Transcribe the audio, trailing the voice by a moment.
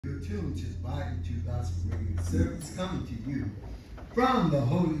tuned to the Bible True Gospel Radio service coming to you from the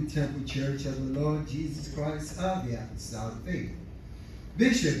Holy Temple Church of the Lord Jesus Christ of the Apostolic Faith.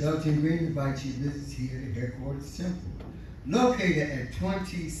 Bishop Elton Green invites you to visit here at the headquarters temple, located at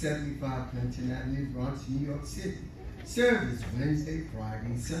 2075 Clinton Avenue, Bronx, New York City. Service Wednesday, Friday,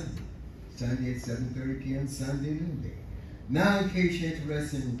 and Sunday. Sunday at 7:30 p.m., Sunday noonday. Now, in case you're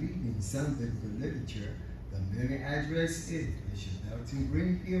interested in reading some biblical literature, the mailing address is Bishop Elton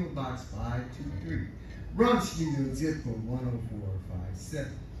Green, P.O. Box 523, Bronx, New York, zip code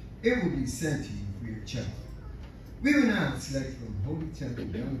 10457. It will be sent to you free of charge. We will now select from Holy Temple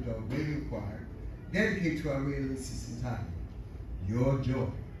Young Adult Radio Choir, dedicated to our radio system entitled, Your Joy.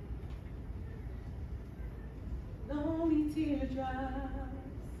 Lonely teardrops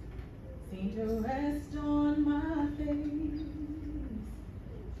seem to rest on my face.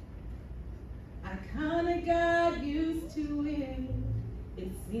 I kinda got used to it.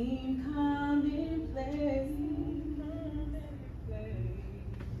 It seemed commonplace.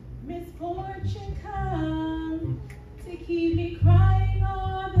 Misfortune comes to keep me crying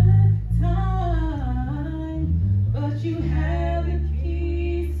all the time, but you have the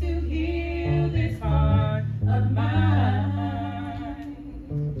keys to heal this heart of mine.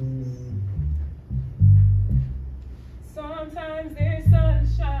 Sometimes there's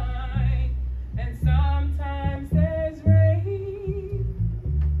sunshine and sometimes there's rain.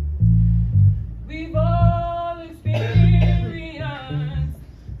 We've all experienced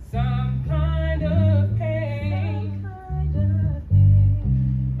some kind of pain,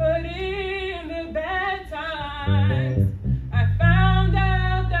 but in the bad times I found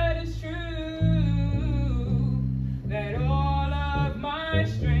out that it's true, that all of my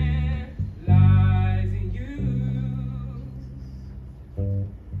strength lies in you.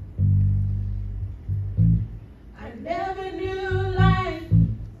 I never knew life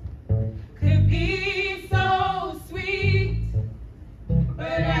could be so sweet,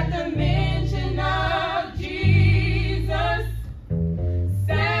 but at the mention of Jesus,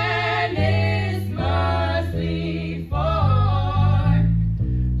 sadness must leave, for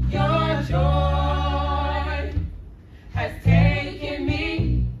your joy has taken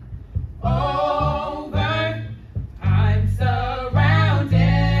me over. I'm surrounded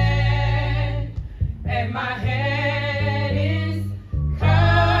and my head is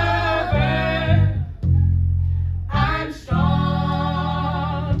covered. I'm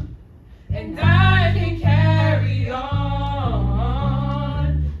strong and I can carry on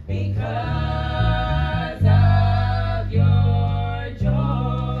because of your joy.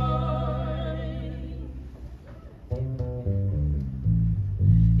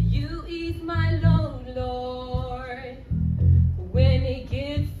 You ease my load, Lord, when it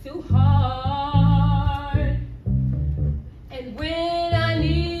gets too hard, and when I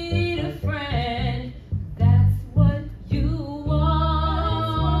need a friend, that's what you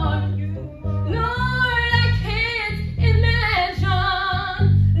are. Lord, I can't imagine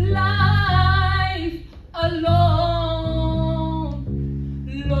life alone.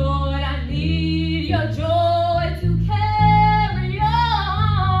 Lord, I need your joy to carry on.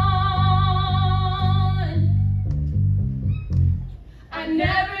 I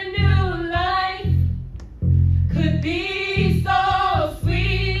never knew life could be so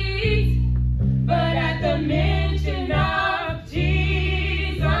sweet, but at the mention of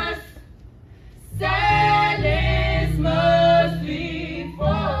Jesus, sadness must leave,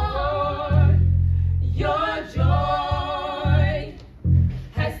 for your joy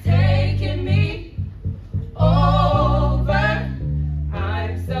has taken me over.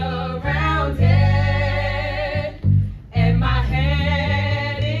 I'm surrounded and my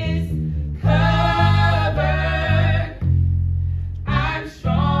head is covered. I'm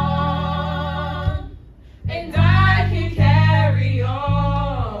strong and I can carry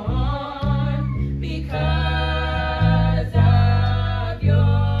on because of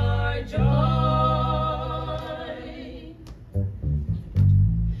your joy.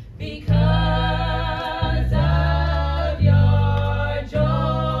 Because of your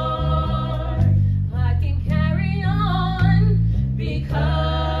joy, I can carry on.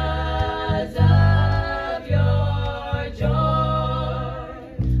 Because of your joy,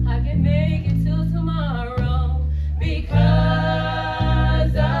 I can make it till tomorrow.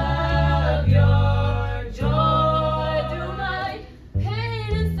 Because of your joy, through my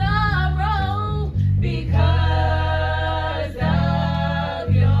pain and sorrow. Because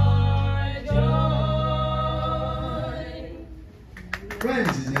of your joy.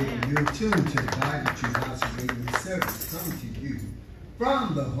 Friends and neighbors, you're tuned to the Bible True Gospel Radio service coming to you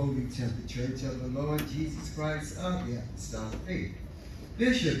from the Holy Temple Church of the Lord Jesus Christ of the Apostolic Faith.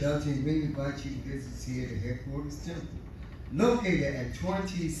 Bishop Belton Green invites you to visit here at the headquarters temple, located at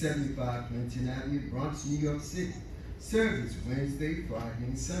 2075 Clinton Avenue, Bronx, New York City. Service Wednesday, Friday,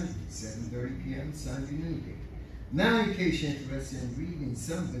 and Sunday, 7:30 p.m. Sunday noonday. Now, in case you're interested in reading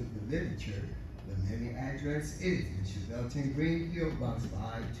some of the literature, the mailing address is Bishop Belton Green, P.O. Box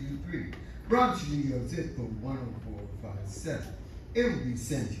 523, Bronx, New York, zip code 10457. It will be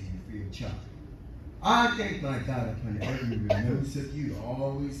sent to you free of charge. I thank my God upon every remembrance of you,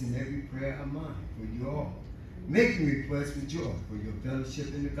 always in every prayer of mine, for you all, making requests with joy for your fellowship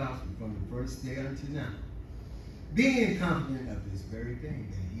in the gospel from the first day until now. Being confident of this very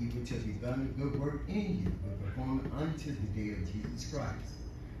thing, that he which has begun a good work in you will perform it unto the day of Jesus Christ.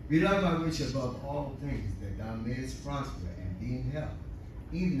 Beloved, I wish above all things that thou mayest prosper and be in health,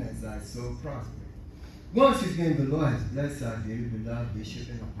 even as thy soul prosper. Once again, the Lord has blessed our dearly beloved Bishop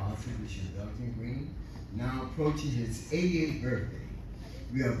and Apostle Bishop Belton Green, now approaching his 88th birthday.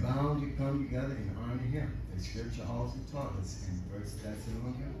 We are bound to come together and honor him. The scripture also taught us in 1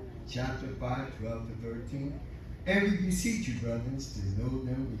 Thessalonians chapter 5, 12 to 13. And we beseech you, brothers, to know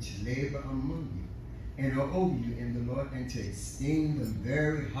them which labor among you, and are over you in the Lord, and to esteem them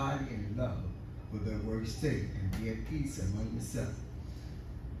very highly in love for their work's sake, and be at peace among yourselves.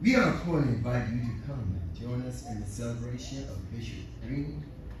 We are accordingly invite you to come and join us in the celebration of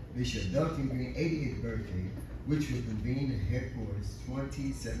Bishop Belton Green 88th birthday, which will convene at headquarters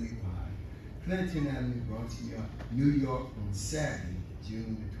 2075 Clinton Avenue, Bronx, New York on Saturday,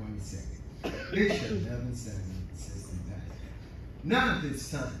 June the 22nd. Bishop Nevin Samuel, Assistant Pastor. Now at this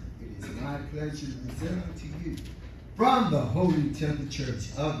time, it is my pleasure to present unto you from the Holy Temple Church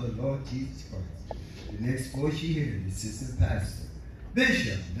of the Lord Jesus Christ. The next voice you hear is Assistant Pastor,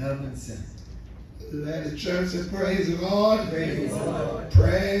 Bishop Nevin Samuel. Let the church say, praise the Lord. Praise the Lord.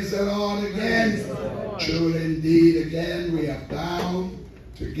 Praise the Lord again. Praise the Lord. Truly indeed, again, we are bound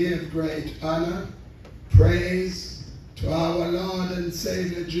to give great honor, praise to our Lord and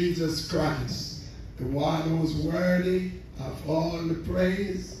Savior Jesus Christ, the one who's worthy of all the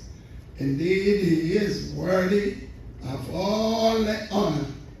praise. Indeed, he is worthy of all the honor,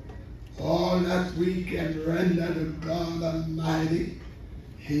 all that we can render to God Almighty.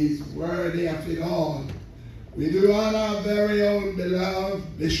 He's worthy of it all. We do honor our very own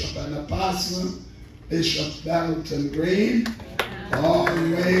beloved Bishop and Apostle, Bishop Belton Green.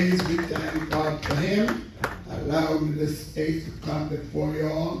 Always we thank God for him. Allow me this day to come before you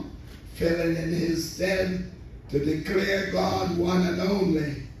all, filling in his stead to declare God one and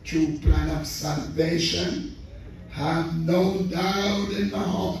only true plan of salvation. Have no doubt in my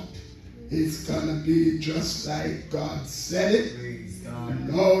heart it's going to be just like God said it.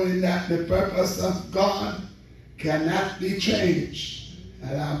 Knowing that the purpose of God cannot be changed.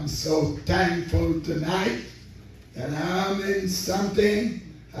 And I'm so thankful tonight that I'm in something.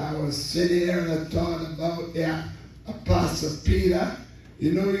 I was sitting here and I thought about the Apostle Peter.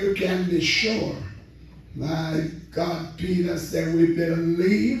 You know, you can be sure. My God, Peter said we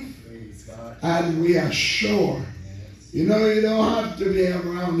believe and we are sure. You know, you don't have to be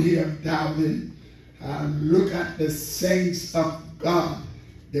around here doubting. Look at the saints of God,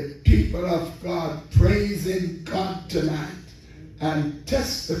 the people of God praising God tonight and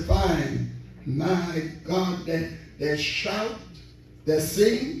testifying. My God, they shout, they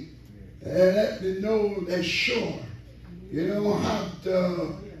sing, they let me know they're sure. You don't have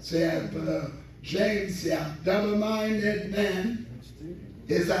to say, James said, a double-minded man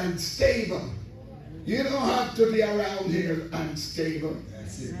is unstable. You don't have to be around here unstable.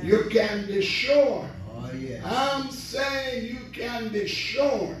 You can be sure. Oh, yes. I'm saying you can be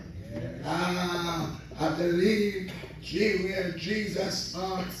sure. Yes. I believe where Jesus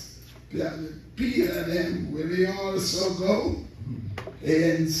asked Peter, then will he also go?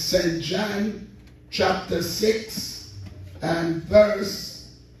 In St. John chapter 6 and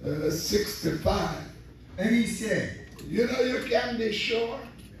verse 65. And he said, you know, you can be sure.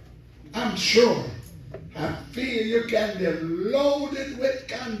 I'm sure. I feel you can be loaded with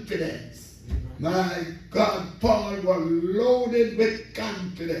confidence. My God, Paul was loaded with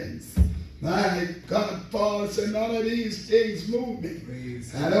confidence. My God, Paul said, none of these things move me.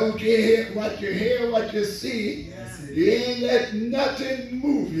 I don't care what you hear, what you see. You ain't let nothing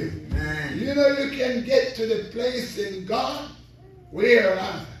move you. You know, you can get to the place in God where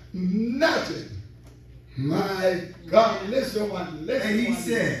nothing. My God, listen one. And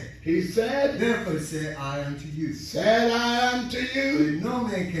he said, therefore said I unto you. Said I unto you. But no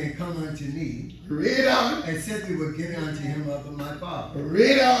man can come unto me. Read on. Except it were given unto him of my Father.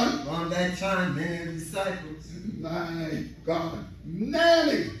 Read on. From that time, many of his disciples. My God.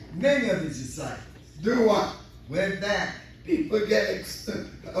 Many of his disciples. Do what? Went back people get upset.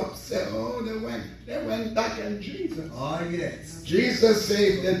 Oh, they went back on Jesus. Oh, yes. Jesus said,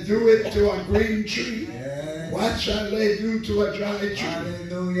 if they do it to a green tree, Yes. what shall they do to a dry tree?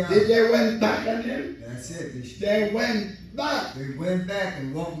 Hallelujah. Did they went back on him? That's it, Bishop. They went back. They went back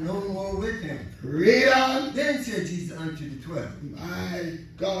and walked no more with him. Read on. Then said Jesus unto the 12, My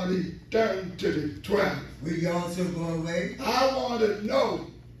God, he turned to the 12. will you also go away? I want to know,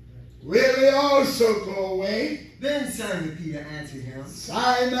 will he also go away? Then Simon Peter answered him,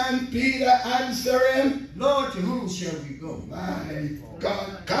 Simon Peter answered him, Lord, to whom shall we go? my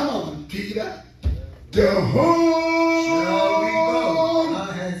God, come on, Peter. To whom Shall we go?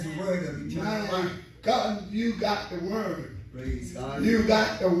 God has the word of eternal My life. God, you got the word. Praise God. You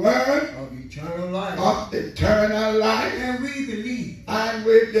got the word Of eternal life. of eternal life. And we believe. And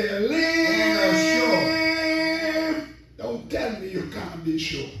we believe. And Don't tell me you can't be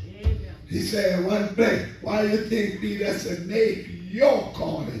sure. He said one place, why you think Peter said, make your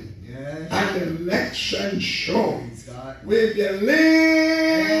calling Yes. and election sure. Praise God. We believe.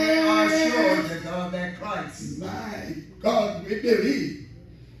 And are sure that God that Christ. My God, we believe.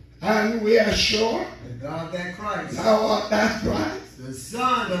 And we are sure. That God that Christ. Thou art that Christ. The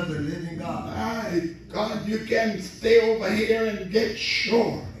Son of the living God. My God, you can stay over here and get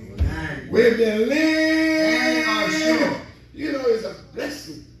sure. Amen. We believe. And are sure. You know, it's a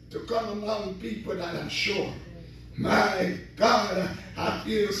blessing to come among people that are sure. My God, I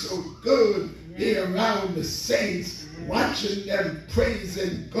feel so good being around the saints, watching them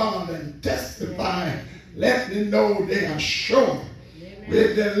praising God and testifying, letting me know they are sure.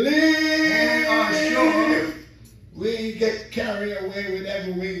 We believe. And are sure. We ain't get carried away with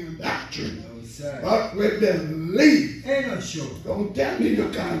every wind of doctrine. No, sir. But we believe. And are sure. Don't tell me you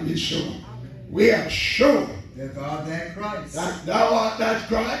can't be sure. We are sure That God that Christ. that thou art that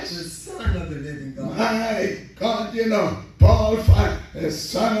The Christ. Son of the living God. My God, you know, Paul found the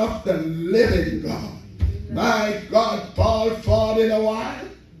Son of the living God. My God, Paul fought in a while,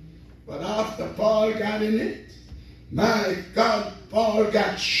 but after Paul got in it, my God, Paul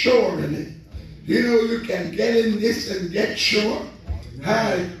got sure in it. You know, you can get in this and get sure.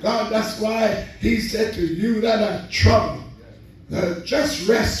 My God, that's why he said to you that are troubled, just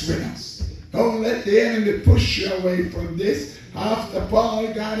rest with us. Don't let the enemy push you away from this. After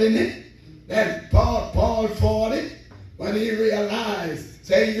Paul got in it, then Paul fought it, but he realized,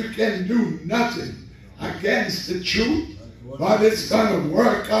 say you can do nothing against the truth, but it's going to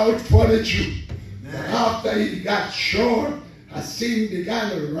work out for the truth. And after he got sure, I seen him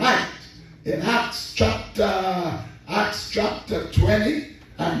began to write in Acts chapter 20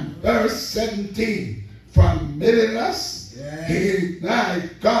 and verse 17. From Miletus, he right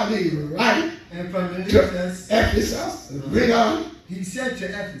And from the to Ephesus, read on. he sent to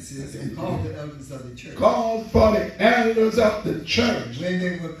Ephesus and called the elders of the church. Called for the elders of the church. When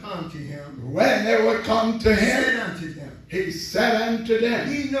they would come to him, When they would come to said him, unto them, he said unto them,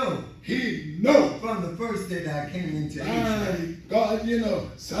 Ye know he know. from the first day that I came into My Asia, God, you know,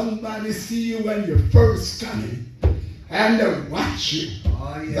 somebody see you when you're first coming, and they watch you.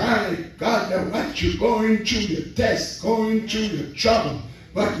 oh yeah, My God, they watch you going through your tests, going through your trouble,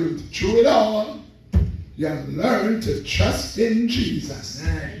 but you through it all, you learn to trust in Jesus.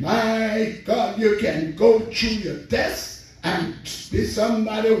 Amen. My God, you can go through your tests and be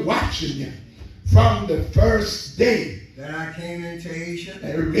somebody watching you from the first day. that I came into Asia,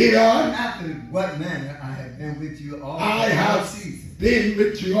 And read on. after what manner I have been with you all I the have season. been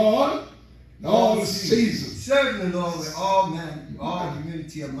with you all the seasons. Serving the Lord with all man, all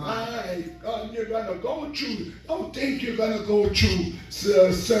humility of mind. My God, you're going to go through. Don't think you're going to go through,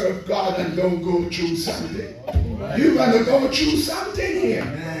 serve God and don't go through something. You're going to go through something here.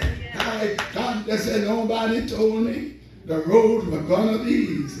 Amen. My God, they said nobody told me the road was going to be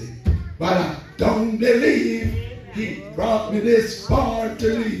easy. But I don't believe he brought me this far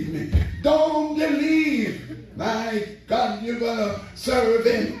to leave me. Don't believe, my God, you're going to serve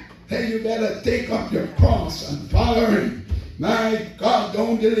him. Then you better take up your cross and follow him. My God,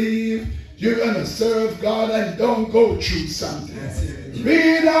 don't believe you're going to serve God and don't go through something. That's it.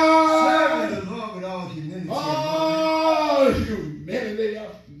 Read on. Serving the Lord with all humility of All humility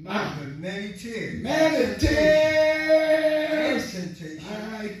of mind. mind. With many tears. Meditate. And temptation.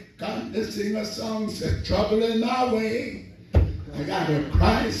 I got to sing a song, said trouble in my way. I got to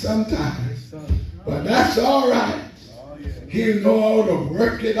cry sometimes. But that's all right. He know how to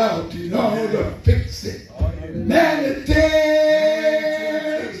work it out. He know how to fix it.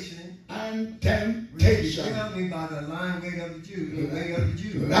 Meditate and temptation. Tell me about the lying way of the Jews. The way of the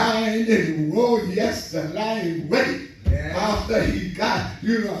Jews. Lying in woe, yes, the lying way. Yeah. After he got,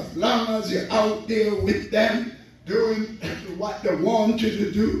 as long as you're out there with them, doing what they want you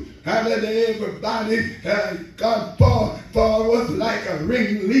to do. Hallelujah, everybody. God, Paul was like a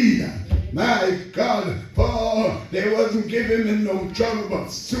ringleader. My God, Paul, they wasn't giving him no trouble, but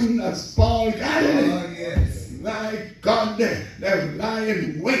soon as Paul got it, yes. my God, they're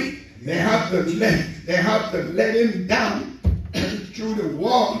lying wait. They have to let him down through the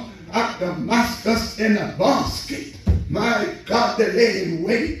wall of Damascus in a basket. My God, they let him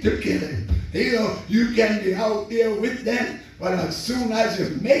wait to kill him. You know, you can be out there with them, but as soon as you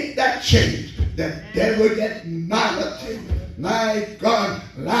make that change, the devil gets mad at you. My God,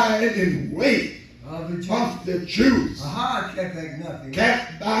 lying in wait of the Jews. Kept back nothing.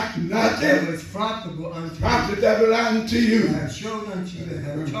 Kept back nothing. That was profitable unto you. I have showed unto you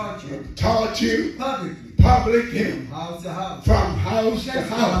and have taught you publicly. From house to house. From house to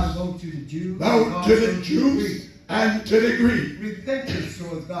house. Both to the Jews. Both to the Jews and to the Greek. Repentance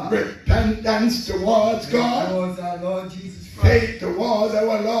towards God. Repentance towards God. Towards our Lord Jesus Christ. Faith towards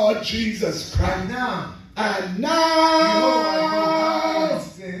our Lord Jesus Christ. And now,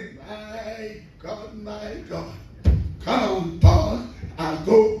 my God, come on, Paul, I'll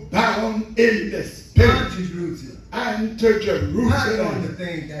go bound in the spirit and to Jerusalem. Not on the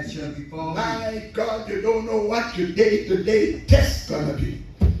thing that shall befall. My God, you don't know what your day-to-day test gonna be,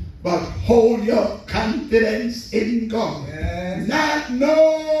 but hold your confidence in God. Yes. Not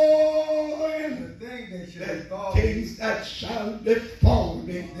knowing the things that shall befall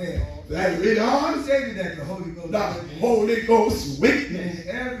me. That read on. The Holy Ghost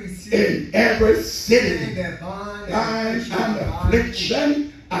witness in every city and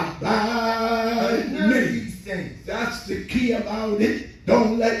affliction abide me. That's the key about it.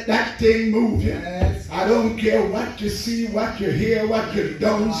 Don't let that thing move you. I don't care what you see, what you hear, what you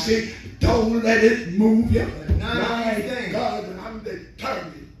don't see. Don't let it move you. My God, I'm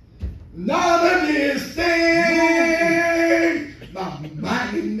determined. None of these things my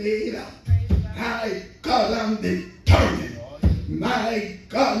mind made up. My God, I'm determined. My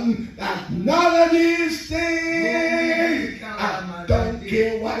God, that none of these things, I don't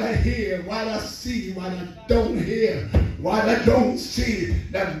care what I hear, what I see, what I don't hear, what I don't see.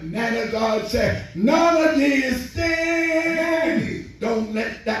 The man of God said, none of these things, don't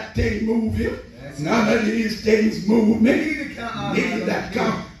let that thing move you. None of these things move me. Neither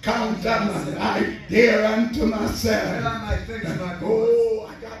count on my life dear unto myself. Oh,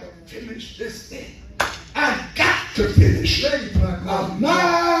 I got to finish this thing. I got to finish it. My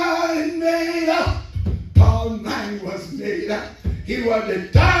mind made up. Paul's mind was made up. He was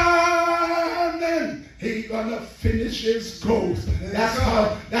determined. He gonna finish his goals. That's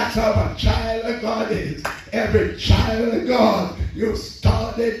how a child of God is. Every child of God, you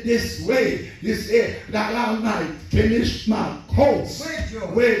started this way. You say that I might finish my course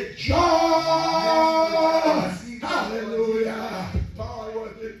with joy. Hallelujah. Paul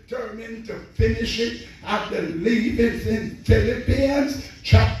was determined to finish it. I believe it's in Philippians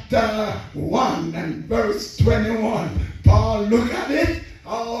chapter 1 and verse 21. Paul, look at it.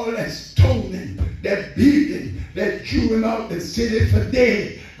 All that stoning, that beating, that chewing out the city for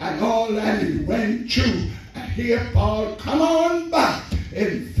dead, and all that he went through. And here Paul, come on back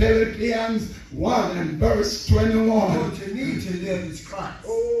in Philippians 1 and verse 21. What you need to live is Christ.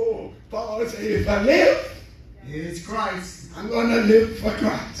 Oh, Paul said, if I live, it's Christ. I'm going to live for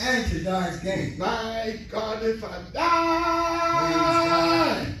Christ. And to die is gain. My God, if I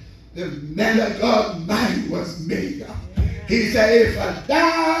die, the man of God's mind was made up. He said, if I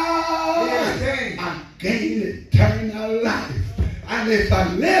die, I gain eternal life. And if I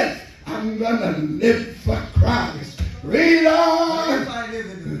live, I'm going to live for Christ. Read on.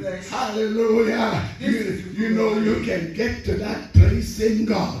 Hallelujah. You know you can get to that place in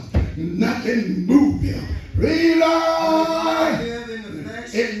God. Nothing move you. Read on.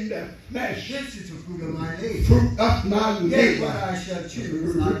 In the flesh. This is the fruit of my labor. Fruit of my labor. What I shall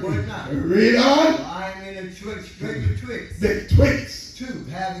choose, I would not. Read on. I am in a betwixt. Betwixt. Two,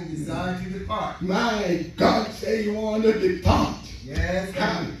 having desire to depart. My God say you want to depart. Yes.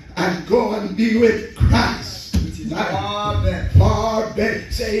 And go and be with Christ. Which is far better. Far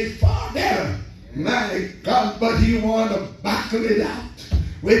better. Say far better. My God, but he want to battle it out.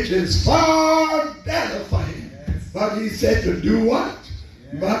 Which is far better for him. Yes. But he said to do what?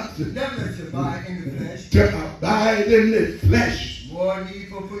 But to abide in the flesh. To abide in the flesh. More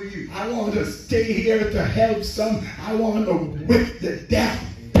needful for you. I want to stay here to help some. I want to whip the devil.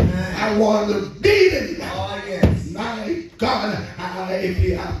 Amen. I want to beat him. Oh, yes. My God, I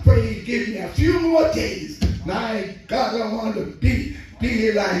pray, give me a few more days. My God, I want to be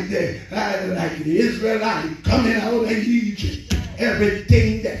like the Israelites coming out of Egypt.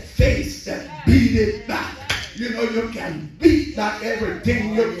 Everything that faced that beat it back. You know, you can beat back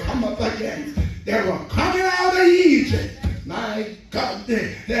everything you come up against. They were coming out of Egypt. My God,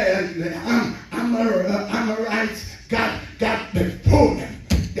 the Amorites got before them.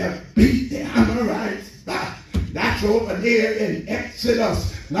 They beat the Amorites back. That's over there in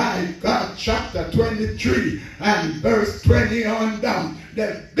Exodus, my God, chapter 23 and verse 20 on down.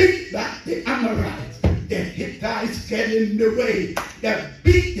 They beat back the Amorites. The Hittites get in the way. They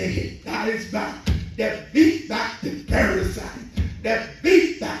beat the Hittites back. They beat back the Perizzites. They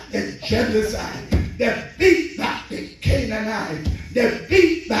beat back the Jebusites. They beat back the Canaanites. They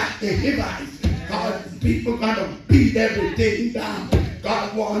beat back the Hivites. God's people gonna beat everything down.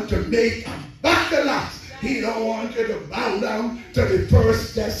 God wants to make a battle axe. He don't want you to bow down to the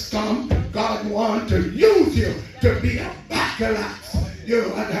first that's come. God wants to use you to be a battle axe.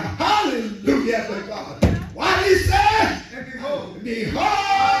 You are the hallelujah to God. What he said? Behold,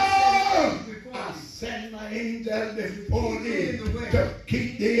 I send my angel before thee to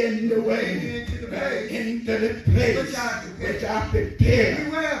keep thee in the way, into the place which I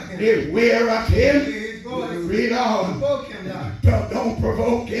prepared. Beware of him. Read on. Don't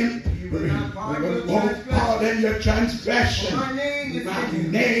provoke him. Won't pardon your transgression. My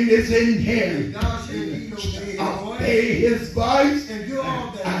name is in him. Obey his voice and do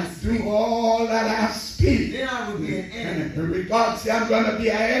all that I speak. And God said, I'm going to be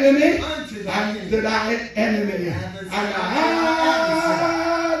an enemy unto thy enemy, and an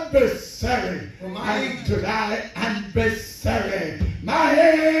adversary unto thy adversary. My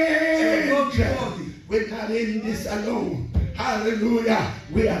angel, we're not in this alone. Hallelujah.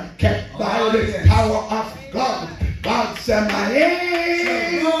 We are kept by the power of God. God said, my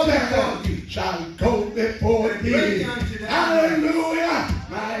angel shall go before thee. Hallelujah.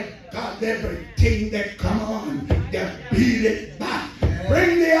 My God, everything that come on, they beat it back.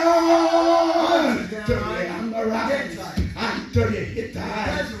 Bring the on to the Amorites and to the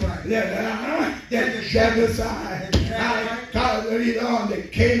Hittites, the Jebusites, my God, read on, the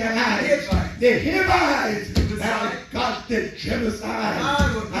Canaanites, the Hivites, my God, the Jebusites.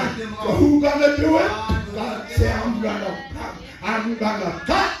 Who gonna do it? God said, I'm gonna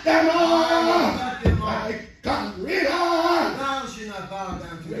cut them off. My God, read on.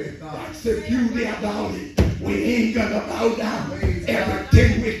 That's the beauty about it. We ain't gonna bow down.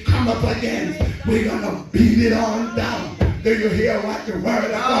 Everything we come up against, we're gonna beat it on down. Do you hear what the word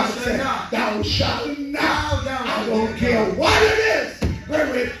of God says? Thou shalt not. I don't care what it is. We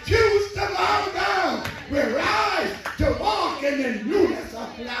refuse to bow down. We rise to walk in the newness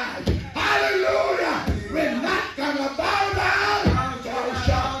of life. Hallelujah. We're not gonna bow down. Thou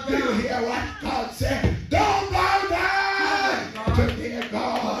shalt. Do you hear what God said? Don't bow down to their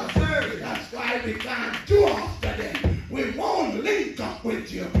God. That's why we can't do after them. We won't link up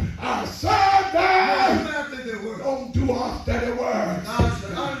with you. Our servant. Don't do after the word.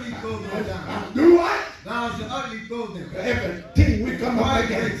 Do what? Everything we come up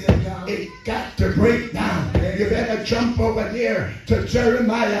against, it got to break down. You better jump over there to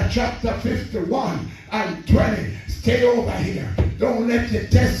Jeremiah chapter 51 and 20. Stay over here. Don't let the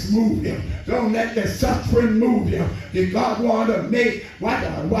test move you. Don't let the suffering move you. If God want to make, what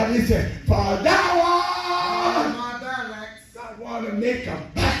is it? For thou art. God want to make a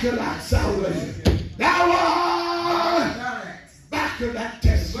battle axe out of you. Thou art. Back to that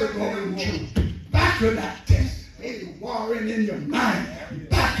test you're going through. Back to that test. Maybe warring in your mind.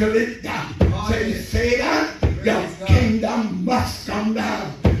 Buckle it down. Say, Satan, your kingdom must come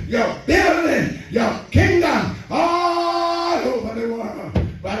down. You're building your kingdom all over the world.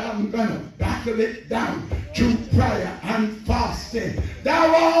 But I'm going to buckle it down through prayer and fasting.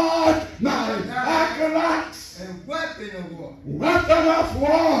 Thou art my battle axe. And weapon of war. Weapon of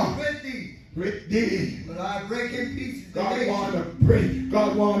war. With thee. With thee. But I break in pieces. God want to break.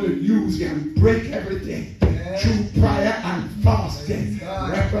 God want to use you and break everything. Through prayer and fasting.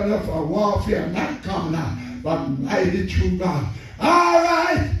 Weapon of a warfare, not carnal, but mighty through God. All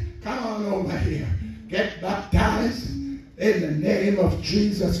right. Come on over here. Get baptized in the name of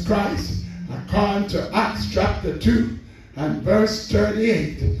Jesus Christ. According to Acts chapter 2 and verse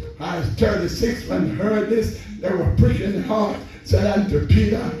 38. 36, when heard this, they were pricking the heart. Said unto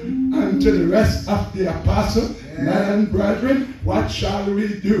Peter and to the rest of the apostles, men and brethren, what shall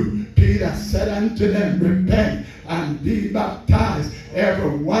we do? Peter said unto them, repent and be baptized,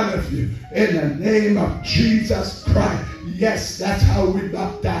 every one of you, in the name of Jesus Christ. Yes, that's how we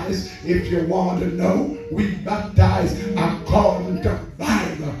baptize. If you want to know, we baptize according to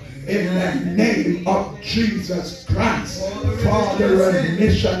Bible. In the name of Jesus Christ, for the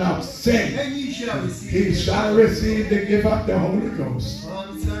remission of sin. And ye shall He shall receive the gift of the Holy Ghost.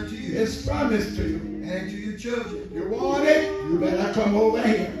 promise unto you. It's promised to you. And to your children. You want it? You better come over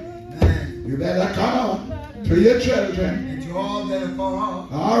here. Man. You better come on to your children. And to all that are far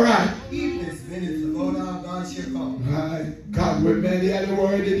off. All right. Even as many as the Lord our God shall call. My God, with many other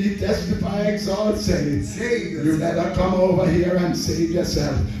word did he testify, exalt, say, Save yourself. you better come over here and save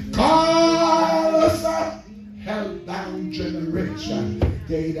yourself. Call us up, hell-bound generation.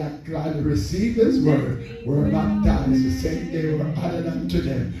 They that gladly receive his word were baptized the same day were added unto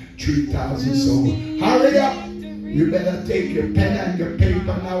them 3,000 souls. Hurry up. You better take your pen and your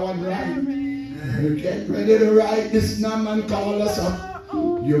paper now and write. You get ready to write this number and call us up.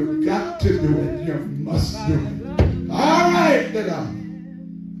 You've got to do it. You must do it. All right, then.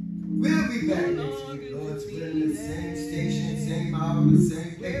 We'll be back next week, Lord's willing, the same station, same hour, the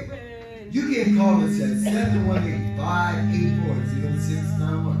same day. You can call us at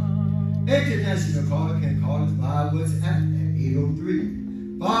 718-584-0691. International caller can call us by WhatsApp at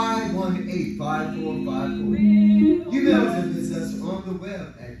 803-518-5454. You may also visit us on the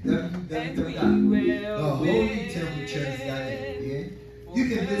web at www.theholytemplechurch.net. You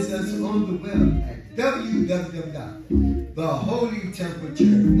can visit us on the web at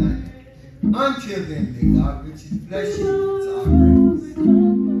www.theholytemplechurch.net. Until then, may God richly bless you. It's our praise.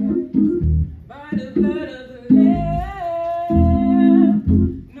 By the blood of the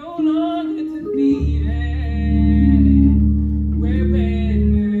Lamb, no longer defeated, we're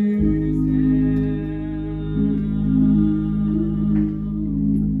winners now.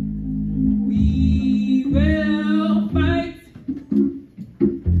 We will fight,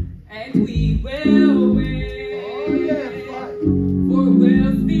 and we will win. Oh, yeah, fight. For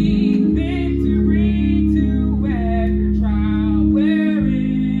we'll speak victory to every trial. We'll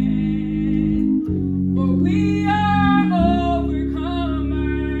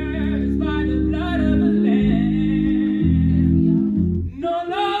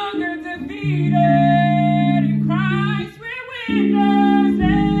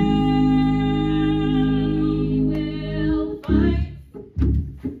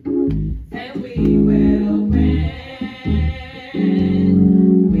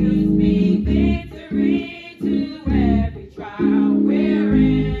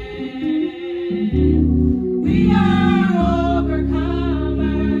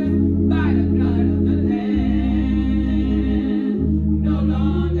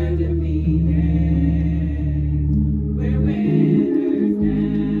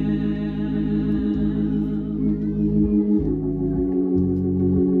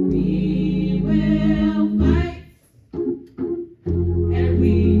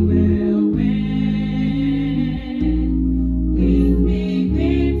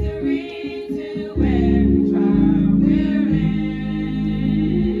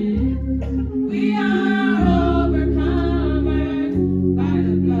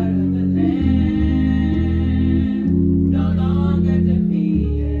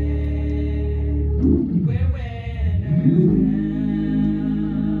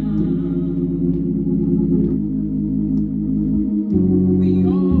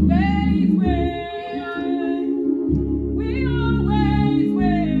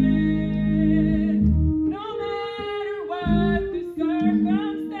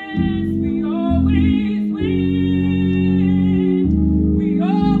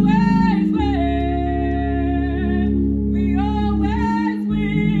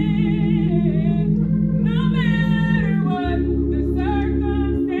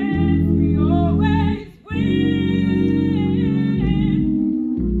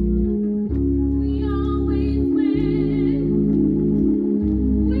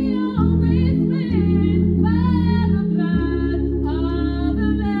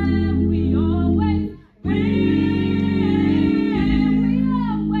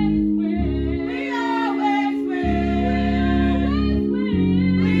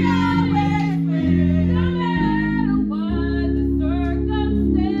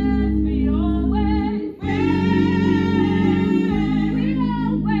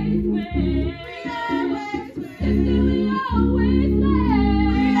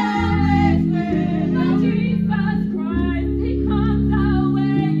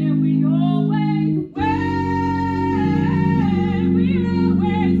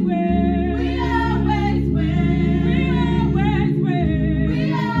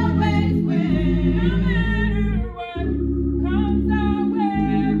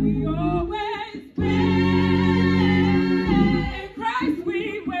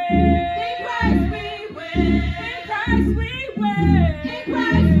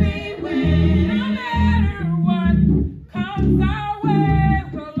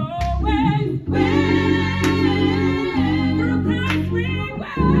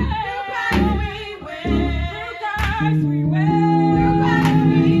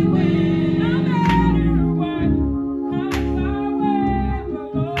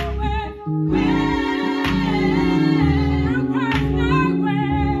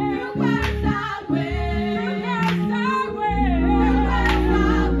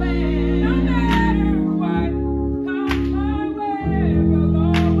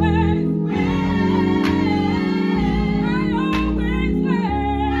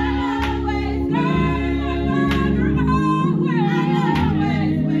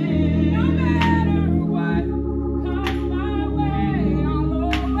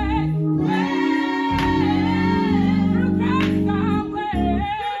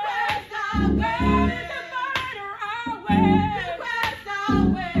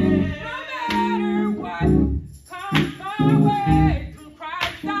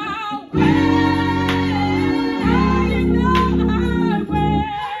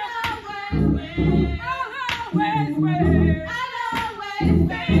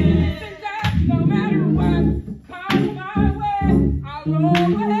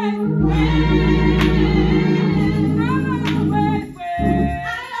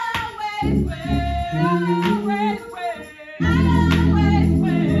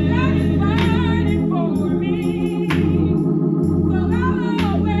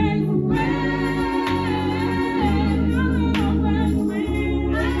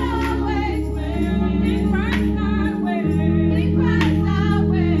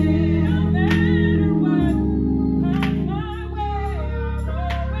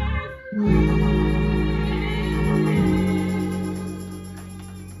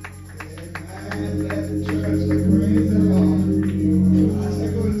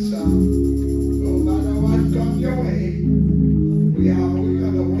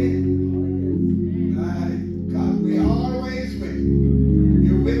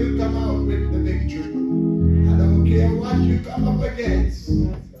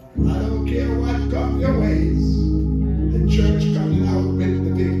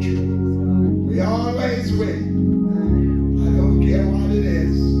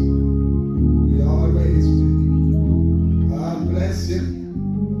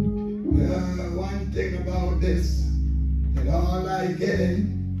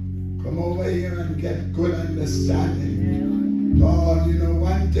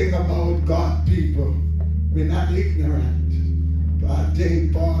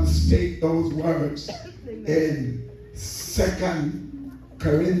In 2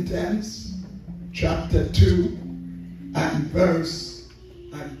 Corinthians chapter 2 and verse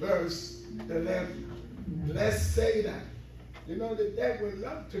 11. Let's say that. You know, the devil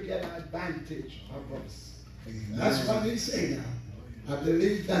loves to get advantage of us. That's what he's saying now. I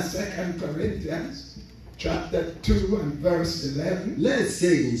believe that's 2 Corinthians chapter 2 and verse 11. Lest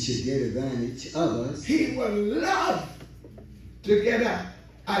Satan should get advantage of us. He will love to get an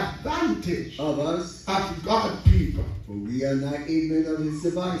advantage of us, of God people. For we are not ignorant of his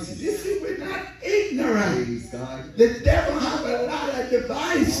devices. You see, we're not ignorant. Praise God. The devil have a lot of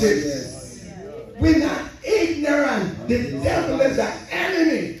devices. Oh, yes. We're not ignorant. The devil is an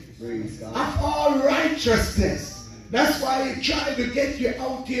enemy Praise God. of all righteousness. That's why he tried to get you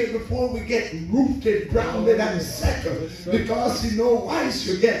out here before we get rooted, grounded, and settled. Because you know, once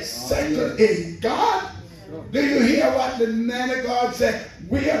you get settled in God, do you hear what the man of God said?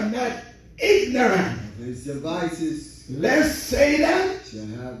 We are not ignorant. His devices. Lest Satan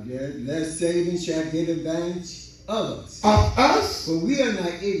shall get advantage of us. Of us? For we are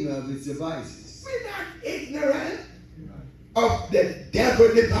not ignorant of his devices. We're not ignorant of the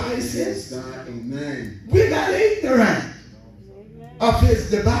devil devices. God, amen. We're not ignorant of his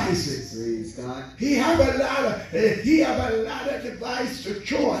devices. Praise God. He have a lot of devices to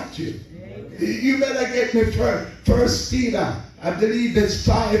throw at you. You better get me First Peter, I believe it's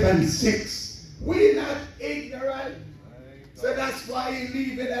 5 and 6. We're not ignorant. So that's why he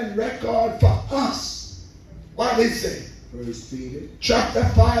leave it on record for us. What is it? First Peter chapter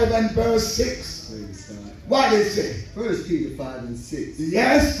 5 and verse 6. Praise God. What is it? First Peter 5 and 6.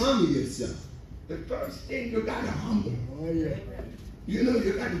 Yes. Humble yourself. The first thing you gotta humble. Oh yeah. You know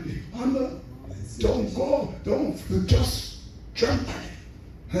you gotta be humble. Don't just jump at it.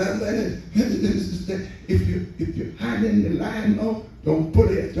 If you hand in the line, no, don't put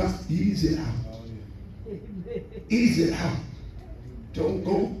it. Just ease it out. Ease it out. Don't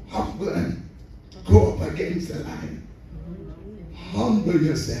go humble and go up against the line. Humble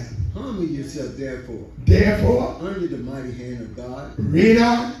yourself. Humble yourself, therefore. Therefore, under the mighty hand of God. Read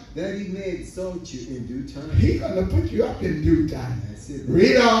on. That he may exalt you in due time. He's gonna put you up in due time. That's it.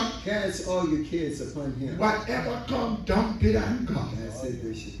 Read on. Cast all your cares upon him. Whatever come, dump it on God. That's it,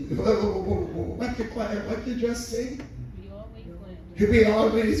 Bishop. What you just say? We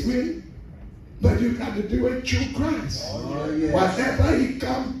always win. But you got to do it through Christ. Oh, yes. Whatever he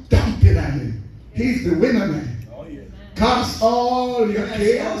come, dump it on him. He's the winner man. Oh, yes. Cast all your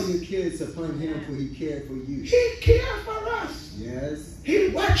cares. All your cares upon him, for he cared for you. He cares for us. Yes. He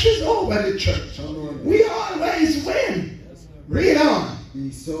watches over the church. Come on. We always win. Read on. Be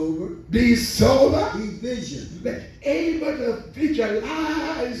sober. Be sober. Be vigilant. Be able to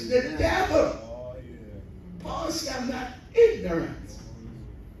visualize the devil. Oh, yeah. Paul said, I'm not ignorant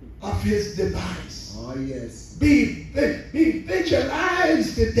of his device. Oh, yes. Visualize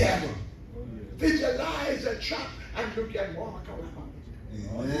the devil. Visualize a trap and you can walk around.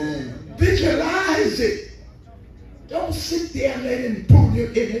 Amen. Visualize it. Don't sit there and let him pull you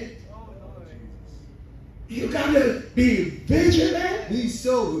in it. You got to be vigilant. Be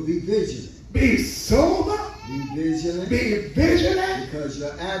sober, be vigilant. Be sober. Be vigilant. Be vigilant. Because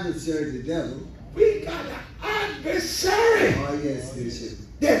your adversary, the devil. We got an adversary. Oh, yes, Bishop.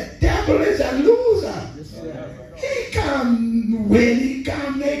 The devil is a loser. That's right. He can't win. He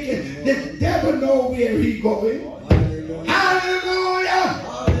can't make it. The devil know where he going. Hallelujah. Hallelujah.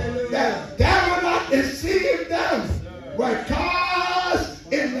 Hallelujah. The devil not deceive them. Because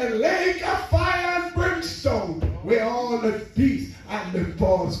in the lake of fire and brimstone, where all the beasts and the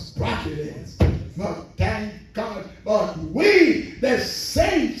false prophet is. But thank God. But we, the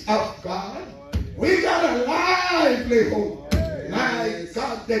saints of God, we got a livelihood. My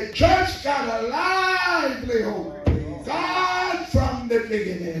God, the church got a livelihood. God from the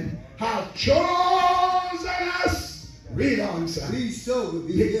beginning have chosen us. Read on, son. Be sober,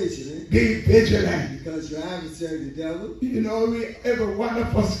 be vigilant. Be vigilant. Because your adversary, the devil. You know, every one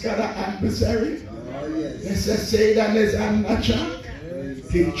of us got an adversary. Oh, yes. It's a Satan is a natural.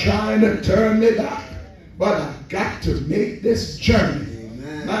 He's trying to turn me back. But I've got to make this journey.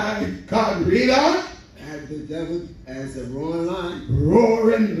 Amen. My God, read on. And the devil as a roaring lion.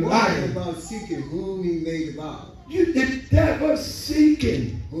 Roaring Walking lion. about seeking whom he may devour. The devil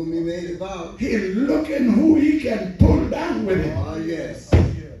seeking. Whom he may devour. He looking who he can pull down with him. Oh, yes.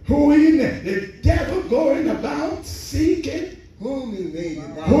 Who he, the devil going about seeking. Whom he may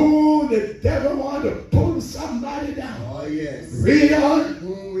devour. Who the devil want to pull somebody down. Oh, yes. Read on.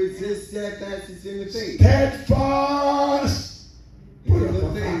 Whom resist steadfastness in the faith. Steadfast. Put up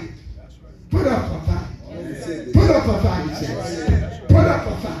a fight. Put up a fight. Put up a fight. Put up a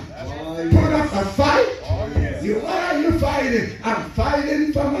fight. Put up a fight. What are you fighting? I'm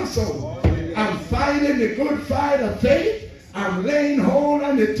fighting for my soul. I'm fighting the good fight of faith. I'm laying hold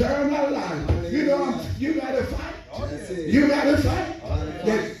on eternal life. You know, you got to fight. You got to fight.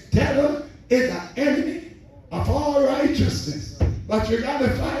 The devil is an enemy of all righteousness. But you got to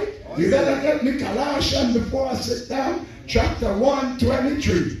fight. You got to get me Colossians before I sit down. Chapter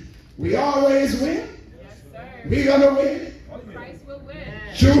 1:23. We always win. We're going to win. Christ will win.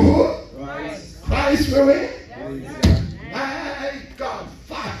 Through who? Christ. Christ will win. Yes. My God,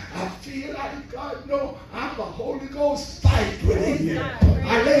 fight. I feel like God, no, I'm a Holy Ghost fight within me.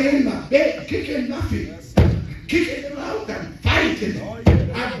 I lay in my bed, kicking my feet, kicking them out and fighting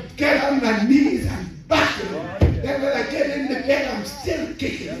them. I get on my knees and backing them. Then when I get in the bed, I'm still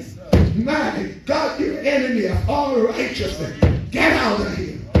kicking them. My God, you enemy of all righteousness, get out of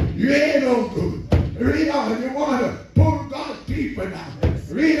here. You ain't no good. Read on. You want to pull God's people down.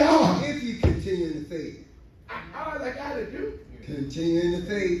 Read on. If you continue in the faith. All I got to do, Continue in the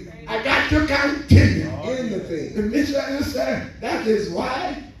faith. I got to continue. In the faith. The mission said, that is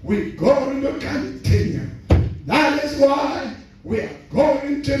why we're going to continue. That is why we are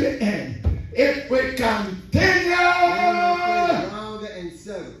going to the end. If we continue, Grounded and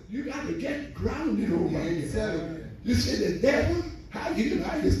settled. you got to get grounded over And here. settled. You see the devil? How you know?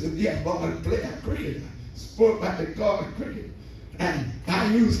 I used to be a ball player, cricket. Sport by the call cricket. And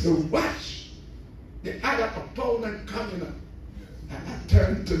I used to watch the other opponent coming up. And I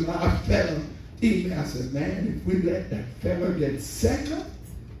turned to my fellow teammate. I said, man, if we let that fellow get second,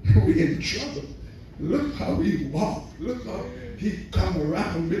 we're in trouble. Look how he walked. Look how he come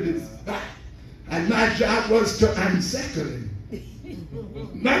around with his back. And my job was to unsettle him.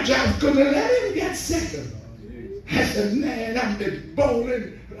 My job couldn't let him get second. I said, man, I'm been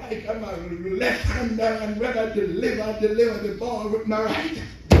bowling like I'm a left-hander, and when I deliver the ball with my right.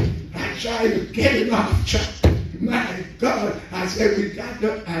 I try to get him off track. My God, I said, we got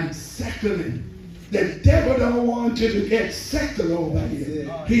to unsettle him. The devil don't want you to get settled over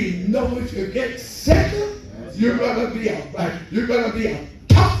here. He knows if you get settled, you're gonna be a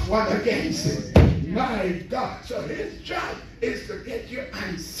tough one against him. My God. So his job is to get you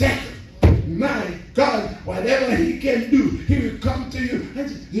unsettled. My God, whatever he can do, he will come to you and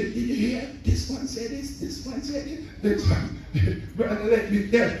say, did you hear? This one said this one said this one. Brother, let me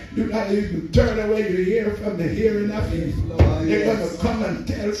tell you, you gotta even turn away your ear from the hearing of evil. They're gonna come and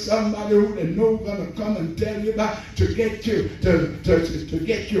tell somebody who they know gonna come and tell you about to get you to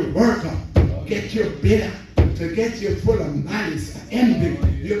get your work up, get you bitter, to get you full of malice and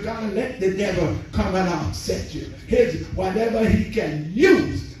envy. You gotta let the devil come and upset you. His whatever he can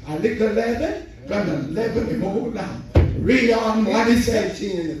use. A little leaven, gonna leaven him all down. Read on what he said.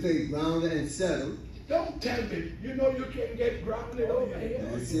 Continue in the faith, grounded and settled. Don't tell me, you know you can't get grounded over here.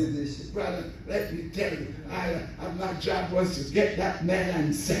 That's it, Bishop. Brother, let me tell you, my job was to get that man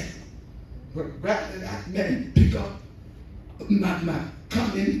unsettled. But rather that man pick up my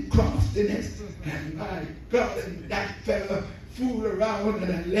cunning craftiness. And my God, and that fella fool around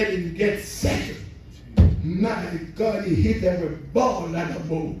and I let him get second. My God, he hit every ball at the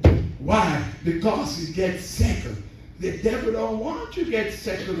boat. Why? Because he gets second. The devil don't want you to get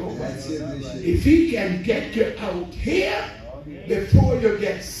second over. That's it, Bishop. If he can get you out here before you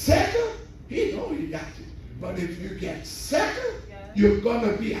get second, he know he got you. But if you get second, you're going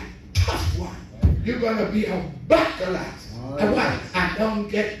to be a tough one. You're going to be a battle axe. And what? I don't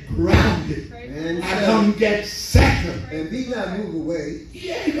get grounded. And I don't get second. and be not moved away.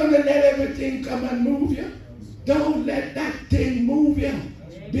 Yeah, you're going to let everything come and move you. Don't let that thing move you.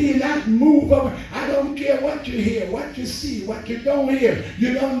 Be not moved over. I don't care what you hear, what you see, what you don't hear.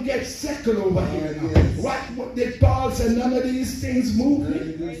 You don't get second over here now. Yes. What did Paul say? None of these things move None of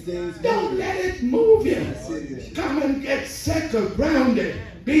me. these things Don't move. let it move you. That's it, Bishop. Come and get second, grounded.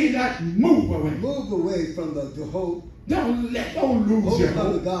 Be not moved away. Move away from the hope Don't lose your of the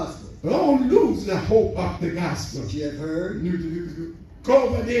hope. gospel. Don't lose the hope of the gospel. Which you have heard. Go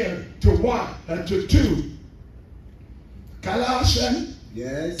over there to 1 to 2. Colossians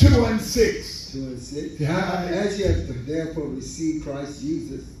Yes. 2 and 6. 2 and 6. Yeah. As you have therefore received Christ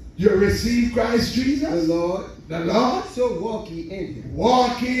Jesus, You receive Christ the Jesus, Lord, the Lord, so walk ye in him.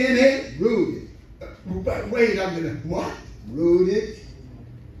 walk in it. Rooted. But wait a minute. What? Rooted.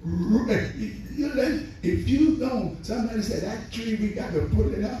 If you don't, somebody said that tree we got to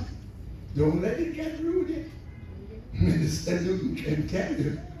pull it up. Don't let it get rooted. Minister Newton can tell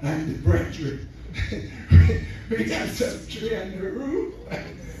you, and the brethren. We got some tree on the roof,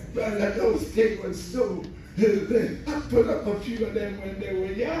 but those things were so. I put up a few of them when they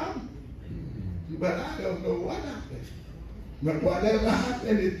were young, but I don't know what happened. But whatever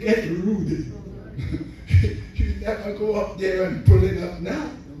happened, it gets rooted. You never go up there and pull it up now.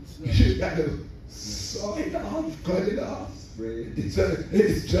 You got to saw it off, cut it off.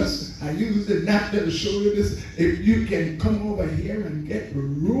 It's just, I use the napkin to show you this. If you can come over here and get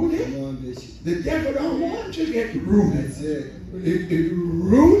rooted, Come on, Bishop. the devil don't want you to get rooted. That's it. If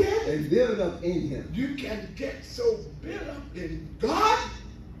rooted, And build up in him. you can get so built up in God,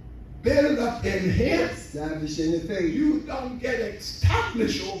 built up in Him, Established in the faith. you don't get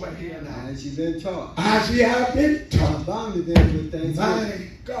established over here now. As you've been taught. As you have been taught. Abounded them with thanksgiving. My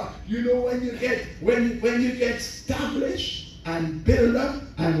God, you know when you get established and built up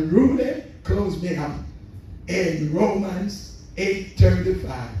and rooted, close me up. In Romans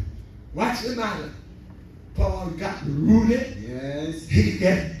 8:35. What's the matter? Paul got rooted. Yes. He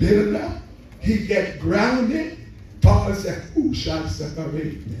get built up. He get grounded. Paul said, who shall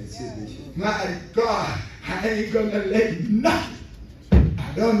separate me? That's it, Bishop. My God, I ain't gonna let nothing.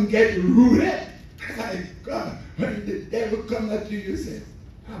 I don't get rooted. My God, when the devil come at you, you say,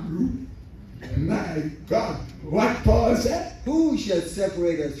 I'm rooted. My God, what Paul said? Who shall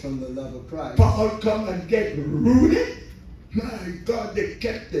separate us from the love of Christ? Paul come and get rooted. My God, they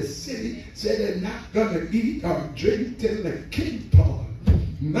kept the city, said they're not gonna eat or drink till the king Paul.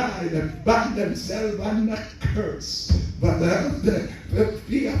 My, they bind themselves on the curse. But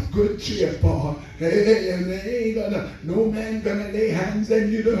be of good cheer, Paul. Hey, and they ain't gonna, no man gonna lay hands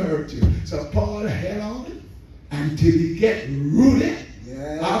on you to hurt you. So Paul held on until he get rooted.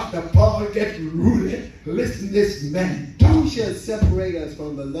 Yes. After Paul get rooted, listen this man. Who shall separate us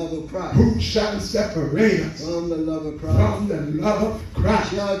from the love of Christ? Who shall separate us From the love of Christ. from the love of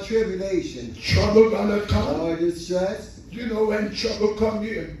Christ? Shall tribulation Trouble gonna come. or distress? You know when trouble come,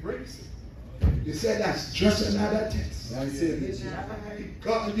 you embrace it. You say that's just another test. That's it, Bishop. My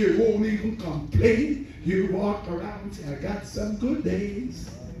God, you won't even complain. You walk around and say, I got some good days.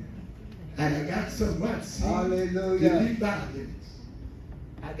 And I got some what? Hallelujah.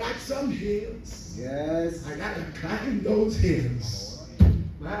 I got some hills. Yes. I gotta climb those hills.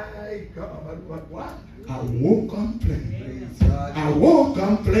 My God, but what? I won't complain. Praise God. I won't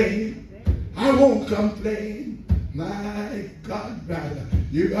complain. I won't complain. My God, brother,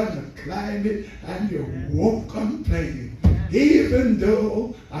 you're gonna climb it and you won't complain. Even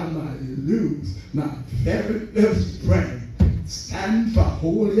though I might lose my very best friend. Stand for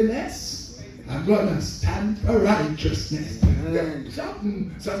holiness. I'm gonna stand for righteousness.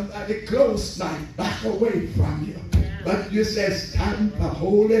 Somebody close might back away from you. But you say stand for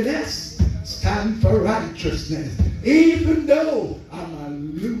holiness, stand for righteousness. Even though I might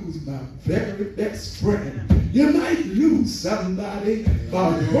lose my very best friend. You might lose somebody,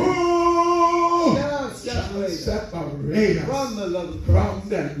 but who shall separate us From the love of Christ. from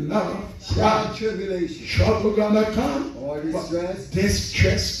the love of Shall Christ? tribulation Trouble gonna come, or distress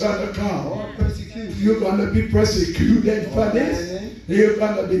distress gonna come. or persecution. You're going to be persecuted for this. Amen. You're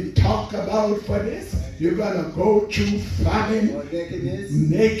going to be talked about for this. You're going to go through famine, or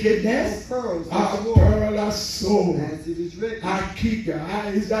nakedness, pearls or pearl of soul. as it is written. I keep your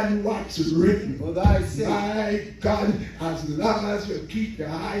eyes on what's written. For thy sake, My God, as long as you keep your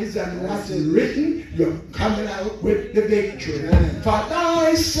eyes on what's written, you're coming out with the victory. Amen. For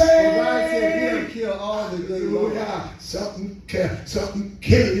thy for thy sake, he'll sake, kill all the day long. hallelujah, something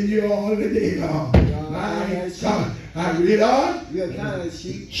killing you all the day long. My God, I read on. We are kind of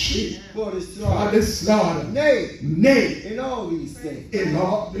sheep for the For slaughter. the slaughter. Nay, Nay, in all these things, in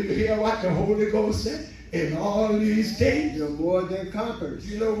all, do you hear what the Holy Ghost said? In all these things, you're more than conquerors.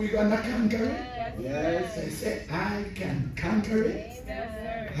 you know we're gonna conquer it. Yes. They said, I can conquer it. Yes,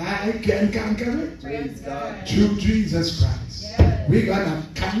 sir. I can conquer it Praise God. through Jesus Christ. We're gonna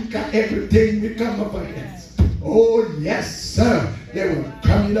conquer everything we come up against. Oh yes, sir. They were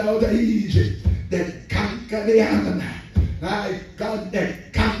coming out of Egypt. They conquer the Ammonite. My God, they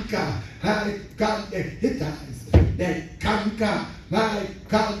conquer. My God, the Hittites. They conquer. My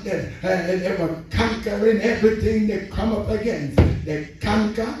God, they were conquering everything they come up against. They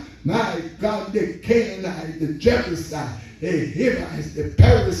conquer. My God, the Canaanites, the Jebusites, the Hivites, the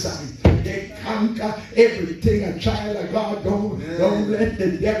Perizzites. They conquer everything. A child of God, don't let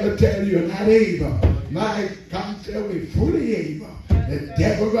the devil tell you you're not able. My God, we're fully able. The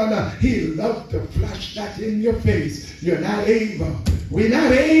devil he loves to flash that in your face. You're not able. We're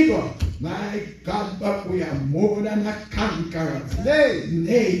not able. My God, but we are more than a conqueror. Nay,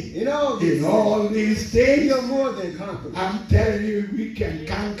 Nay, in all these things, you're more than conquerors. I'm telling you, we can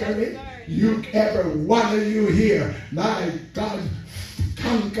conquer it. You, every one of you here, my God,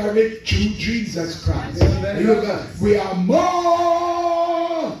 conquer it through Jesus Christ. We are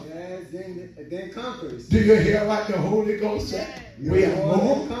more. Yes, than conquerors. Do you hear what the Holy Ghost said? We are Than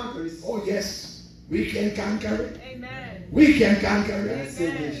more. conquerors. Oh yes, we can conquer it. Amen. We can conquer it. That's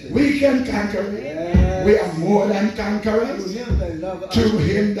it, Bishop. We can conquer it. Yes. We are more than To conquerors. him that loveth us, To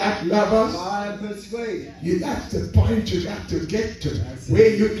him that loves us. I am persuaded. That's the point you got to get to,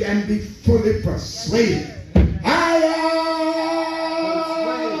 where you can be fully persuaded. I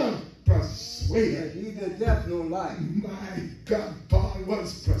am persuaded. That neither death nor life. My God, Paul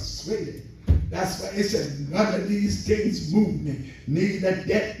was persuaded. That's why he said, none of these things move me, neither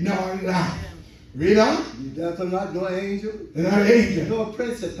death nor life. Read on. The devil not no angel, No angel, no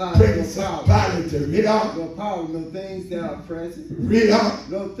principality, no power. principality. Read on. No power, no things that are present, Read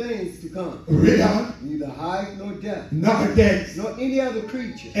on. no things to come. Read on. Neither height nor depth, Nor death, nor any other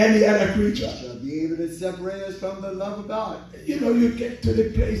creature any other creature. shall be able to separate us from the love of God. You know, you get to the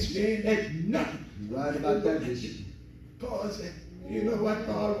place where you ain't let nothing. You right about that, Bishop. Paul said, you know what?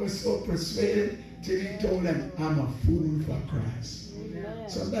 Paul was so persuaded till he told them, I'm a fool for Christ.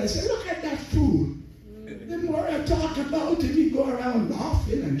 Somebody said, look at that fool. The more I talk about him, he go around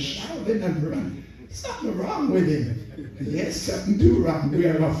laughing and shouting and running. Something wrong with him. Yes, something do wrong. We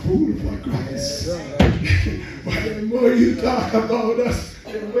are a fool for Christ. But the more you talk about us,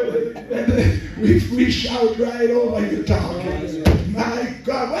 we shout right over you talking. My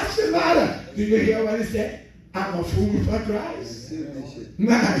God, what's the matter? Do you hear what he said? I'm a fool for Christ. That's it, Bishop.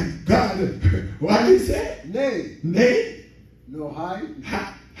 My God, what did he say? Nay, Nay, no height, no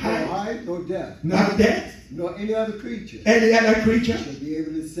height, height, no depth, nor death, nor any other creature any other creature. shall be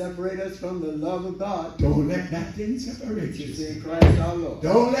able to separate us from the love of God, Don't let that thing separate which is you. in Christ our Lord.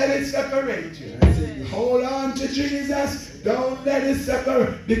 Don't let it separate you. That's it. Hold on to Jesus. Don't let it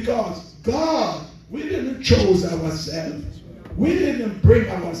separate. Because God, we didn't choose ourselves. We didn't bring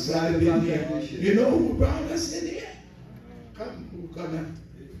ourselves in here. You know who brought us in here? Come, who's gonna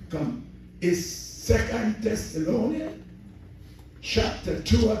come? It's 2 Thessalonians chapter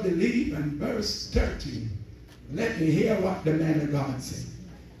 2, I believe, and verse 13. Let me hear what the man of God said.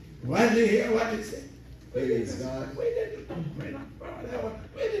 Let me hear what he said. Praise God.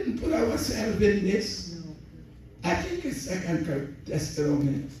 We didn't put ourselves in this. I think it's 2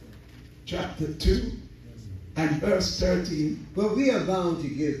 Thessalonians chapter 2 and verse 13. But we are bound to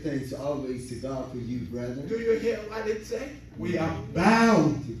give thanks always to God for you, brethren. Do you hear what it says? We are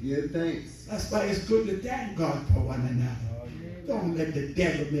bound. To give thanks. That's why it's good to thank God for one another. Don't let the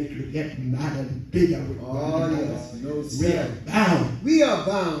devil make you get mad and bitter with one Oh, another. yes. No, We are sir. bound We are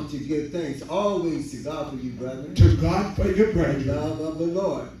bound to give thanks always to God for you, brethren. to God for your The brethren. love of the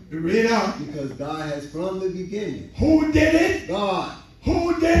Lord. Read on. Because God has from the beginning. Who did it? God.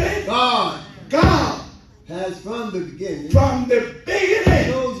 Who did it? God God. has from the beginning From the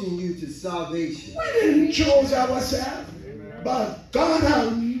beginning. chosen you to salvation. We didn't choose ourselves, but God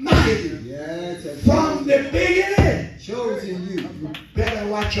Almighty, Yes, has from the beginning, chosen you. better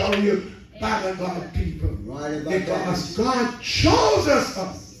watch how you bother God people, Right about because that. God chose us.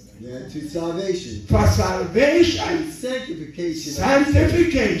 Yeah, to salvation. For salvation, Sanctification.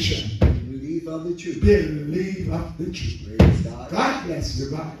 sanctification, Belief of the truth. belief of the truth. Praise God. God bless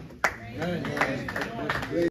you. Bye. Amen.